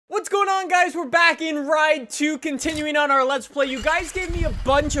going on, guys? We're back in Ride 2, continuing on our Let's Play. You guys gave me a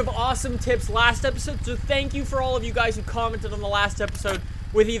bunch of awesome tips last episode, so thank you for all of you guys who commented on the last episode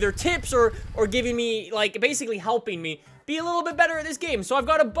with either tips or giving me, like, basically helping me be a little bit better at this game. So I've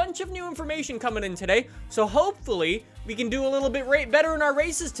got a bunch of new information coming in today, so hopefully we can do a little bit better in our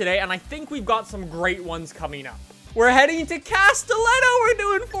races today, and I think we've got some great ones coming up. We're heading to Castelletto. We're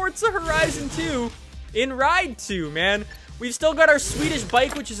doing Forza Horizon 2 in Ride 2, man. We've still got our Swedish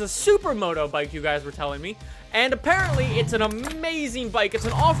bike, which is a supermoto bike, you guys were telling me. And apparently, it's an amazing bike. It's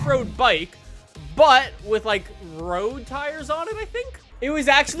an off-road bike, but with, like, road tires on it, I think? It was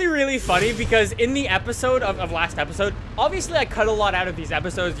actually really funny because in the episode of last episode, obviously I cut a lot out of these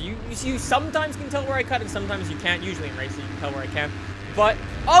episodes. You sometimes can tell where I cut and sometimes you can't. Usually in racing, you can tell where I can. But,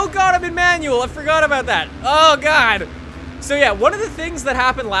 oh god, I'm in manual. I forgot about that. Oh god. So yeah, one of the things that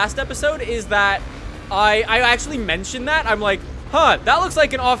happened last episode is that I actually mentioned that. I'm like, huh, that looks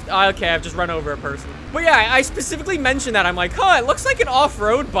like an okay, I've just run over a person. But yeah, I specifically mentioned that. I'm like, huh, it looks like an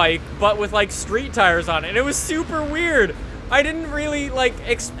off-road bike, but with like street tires on it. And it was super weird. I didn't really like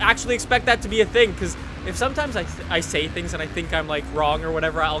actually expect that to be a thing, because if sometimes I say things and I think I'm like wrong or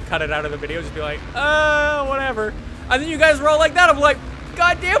whatever, I'll cut it out of the video, just be like, whatever. And then you guys were all like that. I'm like,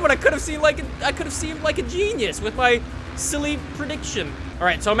 god damn it, I could have seemed like a genius with my silly prediction. All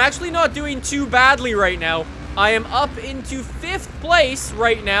right, so I'm actually not doing too badly right now. I am up into 5th place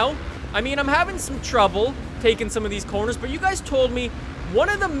right now. I mean, I'm having some trouble taking some of these corners, but you guys told me one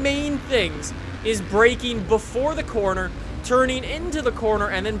of the main things is braking before the corner, turning into the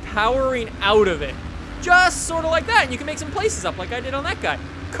corner, and then powering out of it. Just sort of like that, and you can make some places up like I did on that guy.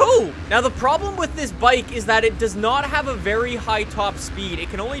 Cool. Now, the problem with this bike is that it does not have a very high top speed.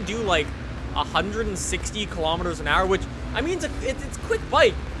 It can only do like 160 kilometers an hour, which, I mean, it's a quick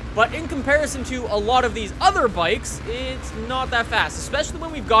bike, but in comparison to a lot of these other bikes, it's not that fast, especially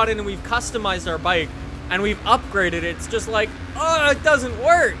when we've got in and we've customized our bike and we've upgraded it. It's just like, oh, it doesn't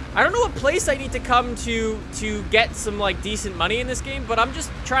work. I don't know what place I need to come to get some like decent money in this game, but I'm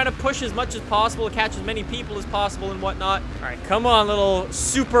just trying to push as much as possible to catch as many people as possible and whatnot. All right, come on, little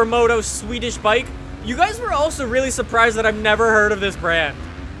supermoto Swedish bike. You guys were also really surprised that I've never heard of this brand.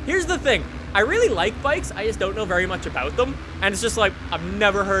 Here's the thing. I really like bikes, I just don't know very much about them. And it's just like, I've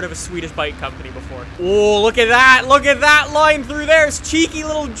never heard of a Swedish bike company before. Oh, look at that line through there. It's cheeky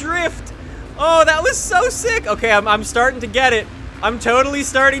little drift. Oh, that was so sick. Okay, I'm starting to get it. I'm totally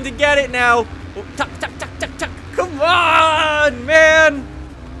starting to get it now. Oh, tuck, tuck, tuck, tuck, tuck. Come on, man.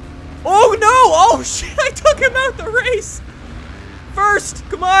 Oh, no. Oh, shit, I took him out the race. First,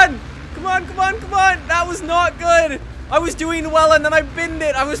 come on. Come on, come on, come on. That was not good. I was doing well, and then I binned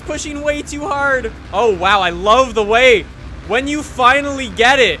it. I was pushing way too hard. Oh, wow. I love the way when you finally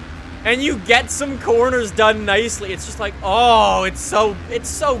get it and you get some corners done nicely. It's just like, oh, it's so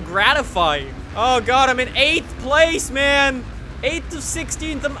gratifying. Oh, God. I'm in 8th place, man. 8th to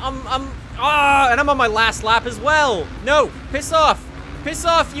 16th. And I'm on my last lap as well. No, piss off. Piss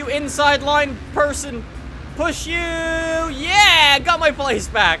off, you inside line person. Push you! Yeah! Got my place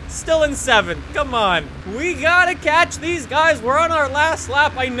back. Still in 7th. Come on. We gotta catch these guys. We're on our last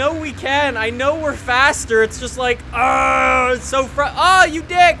lap. I know we can. I know we're faster. It's just like, it's so oh, you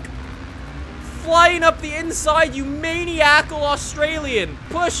dick! Flying up the inside, you maniacal Australian.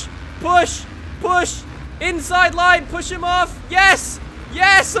 Push, push, push. Inside line, push him off. Yes!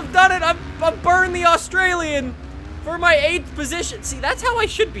 Yes, I've done it. I've burned the Australian for my 8th position. See, that's how I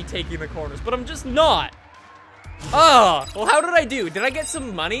should be taking the corners, but I'm just not. Oh, well, how did I do? Did I get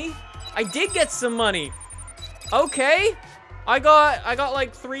some money? I did get some money. Okay. I got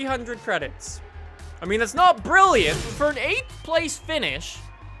like 300 credits. I mean, that's not brilliant, but for an 8th place finish,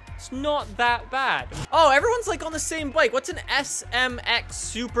 it's not that bad. Oh, everyone's like on the same bike. What's an SMX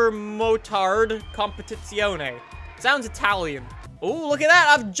Supermotard Competizione? Sounds Italian. Oh, look at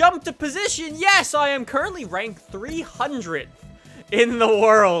that. I've jumped a position. Yes, I am currently ranked 300th in the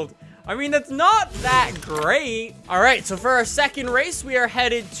world. I mean, that's not that great. All right, so for our second race, we are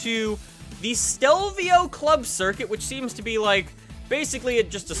headed to the Stelvio Club Circuit, which seems to be like basically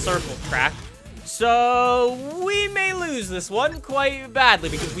just a circle track. So we may lose this one quite badly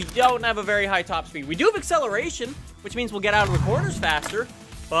because we don't have a very high top speed. We do have acceleration, which means we'll get out of the corners faster,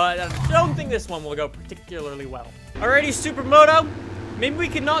 but I don't think this one will go particularly well. Alrighty, Supermoto. Maybe we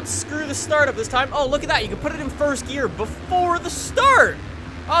can not screw the start up this time. Oh, look at that. You can put it in 1st gear before the start.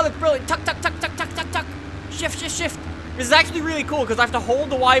 Oh, that's brilliant. Tuck, tuck, tuck, tuck, tuck, tuck, tuck. Shift, shift, shift. This is actually really cool because I have to hold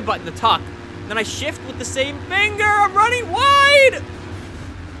the Y button to tuck. Then I shift with the same finger. I'm running wide.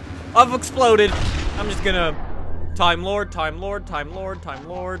 I've exploded. I'm just gonna time lord, time lord, time lord, time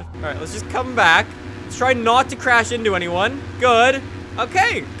lord. All right, let's just come back. Let's try not to crash into anyone. Good.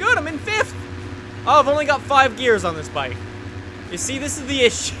 Okay, good, I'm in 5th. Oh, I've only got 5 gears on this bike. You see, this is the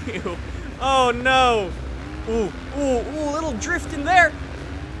issue. Oh, no. Ooh, little drift in there.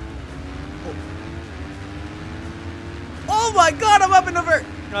 Oh my god, I'm up in the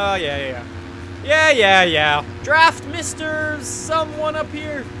Oh, yeah. Draft Mr. Someone up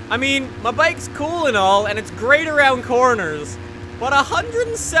here. I mean, my bike's cool and all, and it's great around corners, but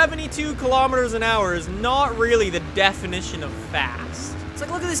 172 kilometers an hour is not really the definition of fast. It's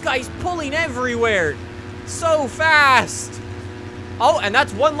like, look at this guy, he's pulling everywhere. So fast. Oh, and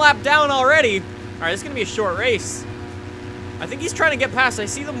that's 1 lap down already. All right, it's gonna be a short race. I think he's trying to get past. I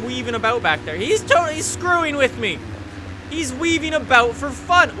see them weaving about back there. He's totally screwing with me. He's weaving about for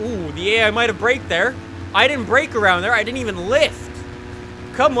fun. Ooh, the AI might have braked there. I didn't brake around there. I didn't even lift.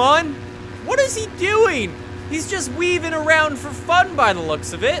 Come on. What is he doing? He's just weaving around for fun by the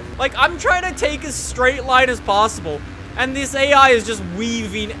looks of it. Like, I'm trying to take as straight line as possible, and this AI is just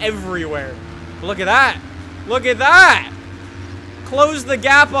weaving everywhere. Look at that. Look at that. Close the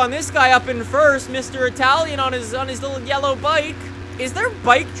gap on this guy up in first, Mr. Italian on his little yellow bike. Is there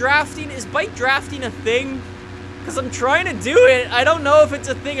bike drafting? Is bike drafting a thing? Because I'm trying to do it. I don't know if it's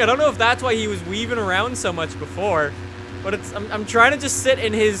a thing. I don't know if that's why he was weaving around so much before. But I'm trying to just sit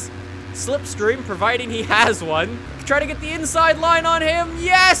in his slipstream, providing he has one. Try to get the inside line on him.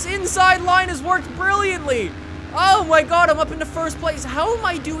 Yes, inside line has worked brilliantly. Oh my god, I'm up into first place. How am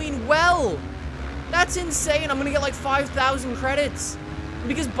I doing well? That's insane. I'm gonna get like 5,000 credits.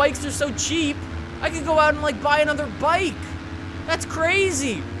 Because bikes are so cheap, I could go out and like buy another bike. That's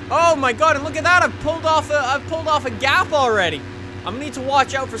crazy. Oh my god, and look at that. I've pulled off a gap already. I'm gonna need to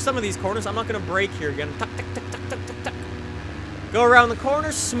watch out for some of these corners. I'm not gonna brake here again. Tuck, tuck, tuck, tuck, tuck, tuck, tuck. Go around the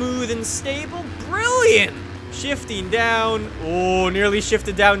corner, smooth and stable. Brilliant. Shifting down. Oh, nearly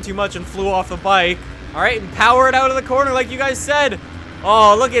shifted down too much and flew off the bike. All right, and power it out of the corner like you guys said.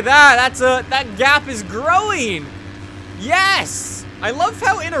 Oh, look at that. That gap is growing. Yes. I love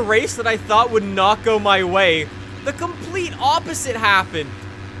how in a race that I thought would not go my way, the complete opposite happened.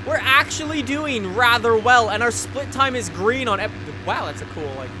 We're actually doing rather well, and our split time is green on wow, that's a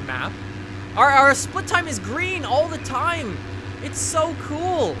cool like map. Our split time is green all the time. It's so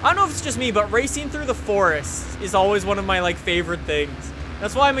cool. I don't know if it's just me, but racing through the forest is always one of my like favorite things.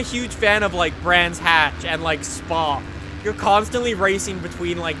 That's why I'm a huge fan of like Brands Hatch and like Spa. You're constantly racing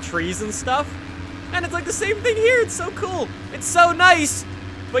between like trees and stuff. And it's like the same thing here. It's so cool. It's so nice.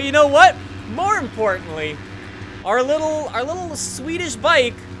 But you know what? More importantly, our little Swedish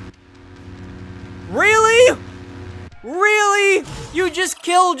bike. Really? Really? You just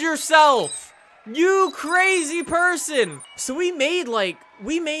killed yourself. You crazy person. So we made like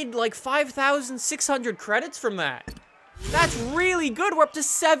 5,600 credits from that. That's really good. We're up to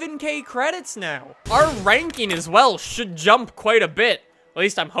 7K credits now. Our ranking as well should jump quite a bit. At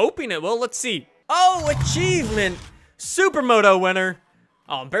least I'm hoping it will. Let's see. Oh, achievement. Supermoto winner.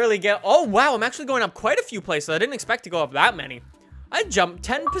 Oh, I'm barely oh, wow. I'm actually going up quite a few places. I didn't expect to go up that many. I jumped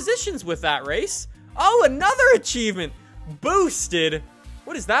 10 positions with that race. Oh, another achievement. Boosted.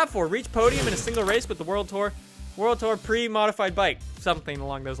 What is that for? Reach podium in a single race with the World Tour pre-modified bike. Something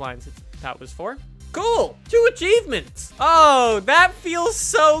along those lines that was for. Cool. 2 achievements. Oh, that feels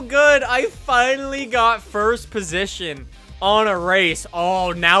so good. I finally got first position on a race.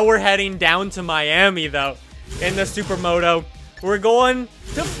 Oh, now we're heading down to Miami, though, in the Supermoto. We're going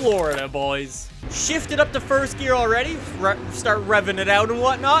to Florida, boys. Shifted up to first gear already. Start revving it out and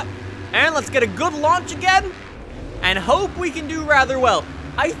whatnot. And let's get a good launch again and hope we can do rather well.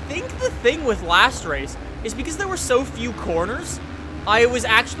 I think the thing with last race is because there were so few corners, I was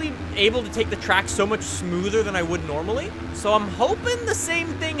actually able to take the track so much smoother than I would normally. So I'm hoping the same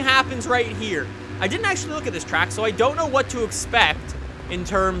thing happens right here. I didn't actually look at this track, so I don't know what to expect in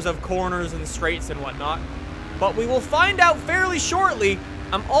terms of corners and straights and whatnot. But we will find out fairly shortly.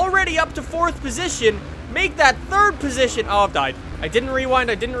 I'm already up to 4th position. Make that 3rd position. Oh, I've died. I didn't rewind.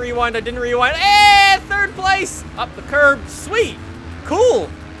 I didn't rewind. Hey, 3rd place. Up the curb. Sweet. Cool.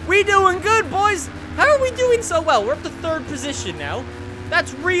 We doing good, boys. How are we doing so well? We're up to 3rd position now.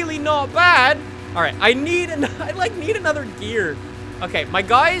 That's really not bad. All right, I need another gear. Okay, my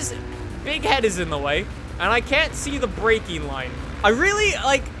guy's big head is in the way, and I can't see the braking line. I really,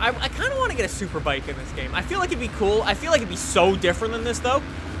 like, I kind of want to get a super bike in this game. I feel like it'd be cool. I feel like it'd be so different than this, though.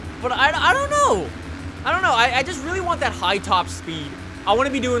 But I don't know. I don't know. I just really want that high top speed. I want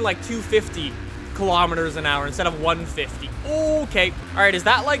to be doing, like, 250 kilometers an hour instead of 150. Okay. All right, is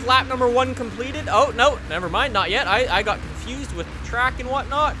that, like, lap number 1 completed? Oh, no, never mind. Not yet. I got confused with the track and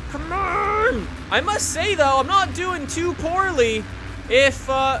whatnot. Come on. I must say, though, I'm not doing too poorly if,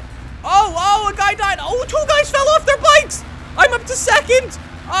 oh, a guy died. Oh, 2 guys fell off their bikes. I'm up to second.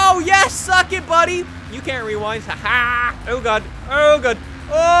 Oh, yes. Suck it, buddy. You can't rewind. Ha-ha. Oh, God. Oh, God.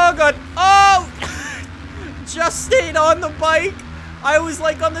 Oh, God. Oh. Just stayed on the bike. I was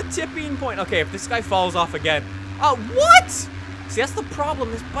like on the tipping point. Okay, if this guy falls off again. Oh, what? See, that's the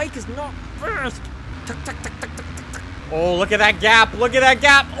problem. This bike is not fast. Tuck, tuck, tuck, tuck, tuck, tuck, tuck. Oh, look at that gap. Look at that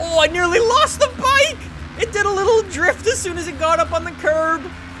gap. Oh, I nearly lost the bike. It did a little drift as soon as it got up on the curb.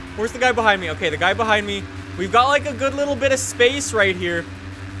 Where's the guy behind me? Okay, the guy behind me. We've got like a good little bit of space right here.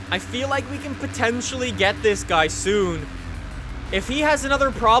 I feel like we can potentially get this guy soon. If he has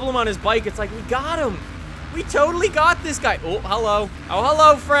another problem on his bike, it's like we got him. We totally got this guy. Oh, hello. Oh,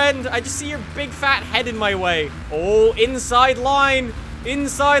 hello, friend. I just see your big fat head in my way. Oh, inside line.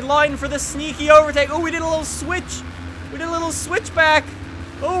 Inside line for the sneaky overtake. Oh, we did a little switch. We did a little switchback.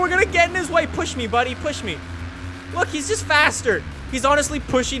 Oh, we're going to get in his way. Push me, buddy. Push me. Look, he's just faster. He's honestly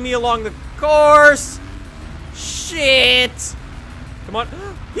pushing me along the course. Shit. Come on.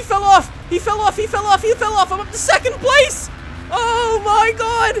 He fell off. He fell off. He fell off. He fell off. I'm up to second place. Oh, my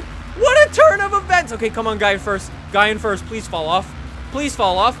God. What a turn of events. Okay, come on, guy in first. Guy in first. Please fall off. Please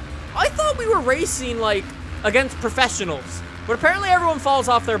fall off. I thought we were racing, like, against professionals. But apparently everyone falls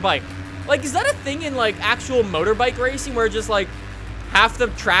off their bike. Like, is that a thing in, like, actual motorbike racing where just, like, half the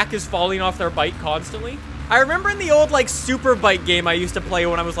track is falling off their bike constantly? I remember in the old, like, super bike game I used to play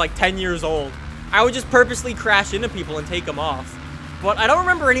when I was, like, 10 years old. I would just purposely crash into people and take them off. But I don't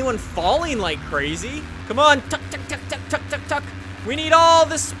remember anyone falling like crazy. Come on. Tuck, tuck, tuck, tuck, tuck, tuck, tuck. We need all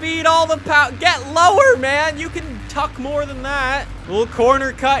the speed, all the power. Get lower, man. You can tuck more than that. Little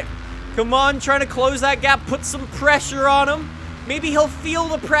corner cut. Come on, trying to close that gap. Put some pressure on him. Maybe he'll feel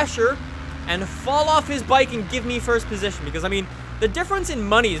the pressure and fall off his bike and give me first position. Because, I mean, the difference in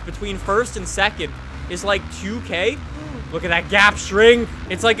monies between first and second is like 2K. Look at that gap shrink.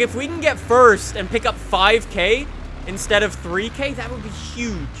 It's like if we can get first and pick up 5K instead of 3K, that would be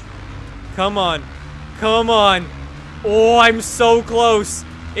huge. Come on. Come on. Oh, I'm so close.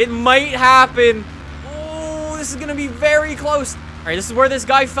 It might happen. Oh, this is going to be very close. All right, this is where this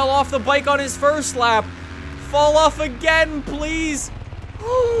guy fell off the bike on his first lap. Fall off again, please.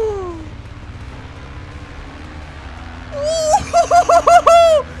 Oh.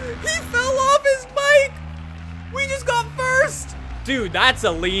 Oh. He fell off his bike. We just got first. Dude, that's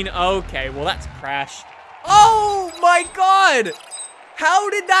a lean. Okay, well, that's crashed. Oh, my God.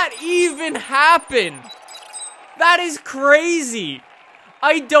 How did that even happen? That is crazy.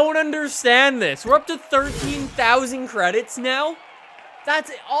 I don't understand this. We're up to 13,000 credits now.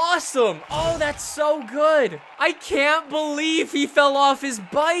 That's awesome. Oh, that's so good. I can't believe he fell off his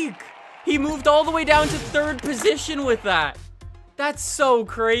bike. He moved all the way down to third position with that. That's so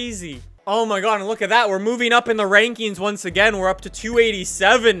crazy. Oh my God, and look at that. We're moving up in the rankings once again. We're up to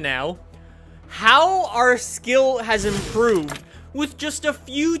 287 now. How our skill has improved with just a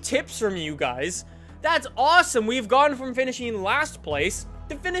few tips from you guys. That's awesome. We've gone from finishing last place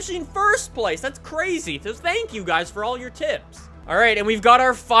to finishing first place. That's crazy. So thank you guys for all your tips. All right, and we've got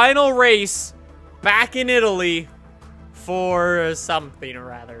our final race back in Italy for something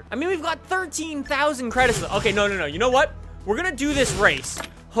or other. I mean, we've got 13,000 credits. Okay, no. You know what? We're going to do this race.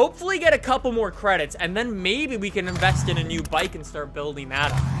 Hopefully get a couple more credits, and then maybe we can invest in a new bike and start building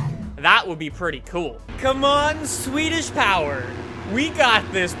that up. That would be pretty cool. Come on, Swedish Power. We got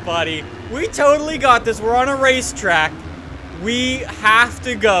this, buddy. We totally got this. We're on a racetrack. We have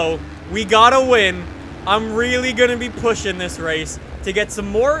to go. We gotta win. I'm really gonna be pushing this race to get some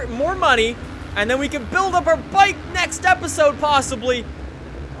more money, and then we can build up our bike next episode, possibly.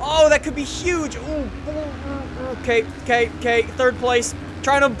 Oh, that could be huge. Ooh. Okay. Third place.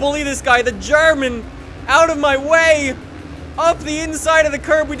 Trying to bully this guy, the German, out of my way. Up the inside of the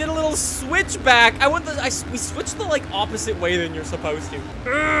curb, we did a little switchback. We switched the like opposite way than you're supposed to.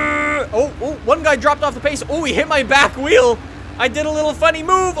 Oh, one guy dropped off the pace. Oh, he hit my back wheel. I did a little funny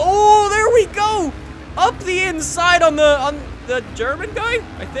move. Oh, there we go. Up the inside on the German guy,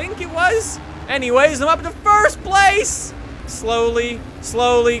 I think it was. Anyways, I'm up to first place. Slowly,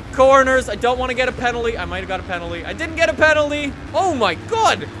 corners. I don't want to get a penalty. I might have got a penalty. I didn't get a penalty. Oh my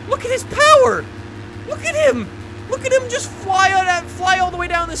God, look at his power. Look at him. Look at him just fly all the way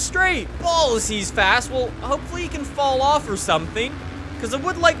down the straight. Balls, he's fast. Well, hopefully he can fall off or something. Because I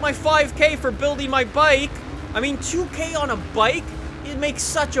would like my 5K for building my bike. I mean, 2K on a bike, it makes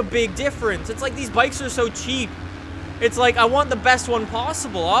such a big difference. It's like these bikes are so cheap. It's like I want the best one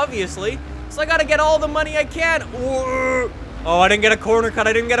possible, obviously. So I gotta get all the money I can. Oh, I didn't get a corner cut.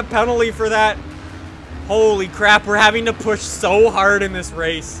 I didn't get a penalty for that. Holy crap, we're having to push so hard in this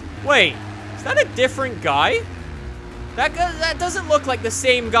race. Wait, is that a different guy? That doesn't look like the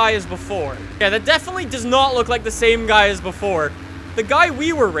same guy as before. Yeah, that definitely does not look like the same guy as before. The guy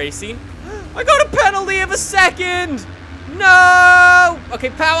we were racing. I got a penalty of a second. No. Okay,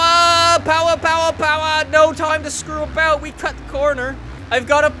 power. No time to screw about. We cut the corner. I've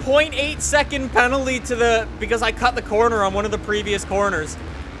got a 0.8 second penalty because I cut the corner on one of the previous corners.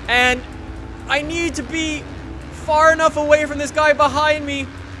 And I need to be far enough away from this guy behind me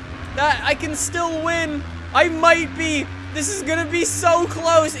that I can still win. I might be. This is gonna be so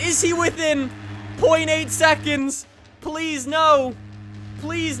close. Is he within 0.8 seconds? Please, no.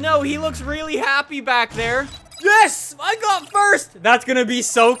 Please, no. He looks really happy back there. Yes! I got first! That's gonna be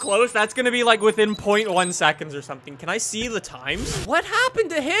so close. That's gonna be like within 0.1 seconds or something. Can I see the times? What happened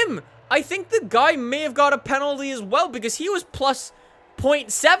to him? I think the guy may have got a penalty as well because he was plus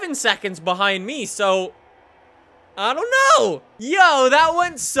 0.7 seconds behind me, so I don't know. Yo, that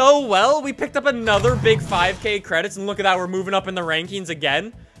went so well. We picked up another big 5K credits, and look at that. We're moving up in the rankings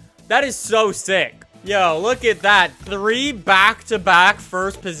again. That is so sick. Yo, look at that. 3 back-to-back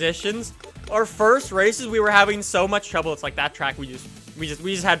first positions. Our first races, we were having so much trouble. It's like that track, we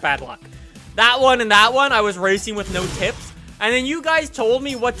just had bad luck. That one and that one, I was racing with no tips. And then you guys told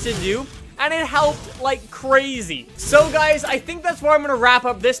me what to do, and it helped like crazy. So guys, I think that's where I'm gonna wrap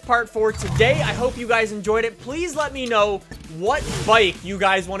up this part for today. I hope you guys enjoyed it. Please let me know what bike you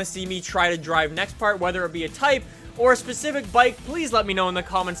guys want to see me try to drive next part, whether it be a type or a specific bike. Please let me know in the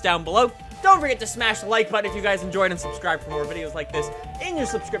comments down below. Don't forget to smash the like button if you guys enjoyed and subscribe for more videos like this in your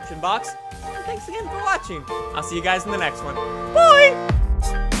subscription box. And thanks again for watching. I'll see you guys in the next one. Bye!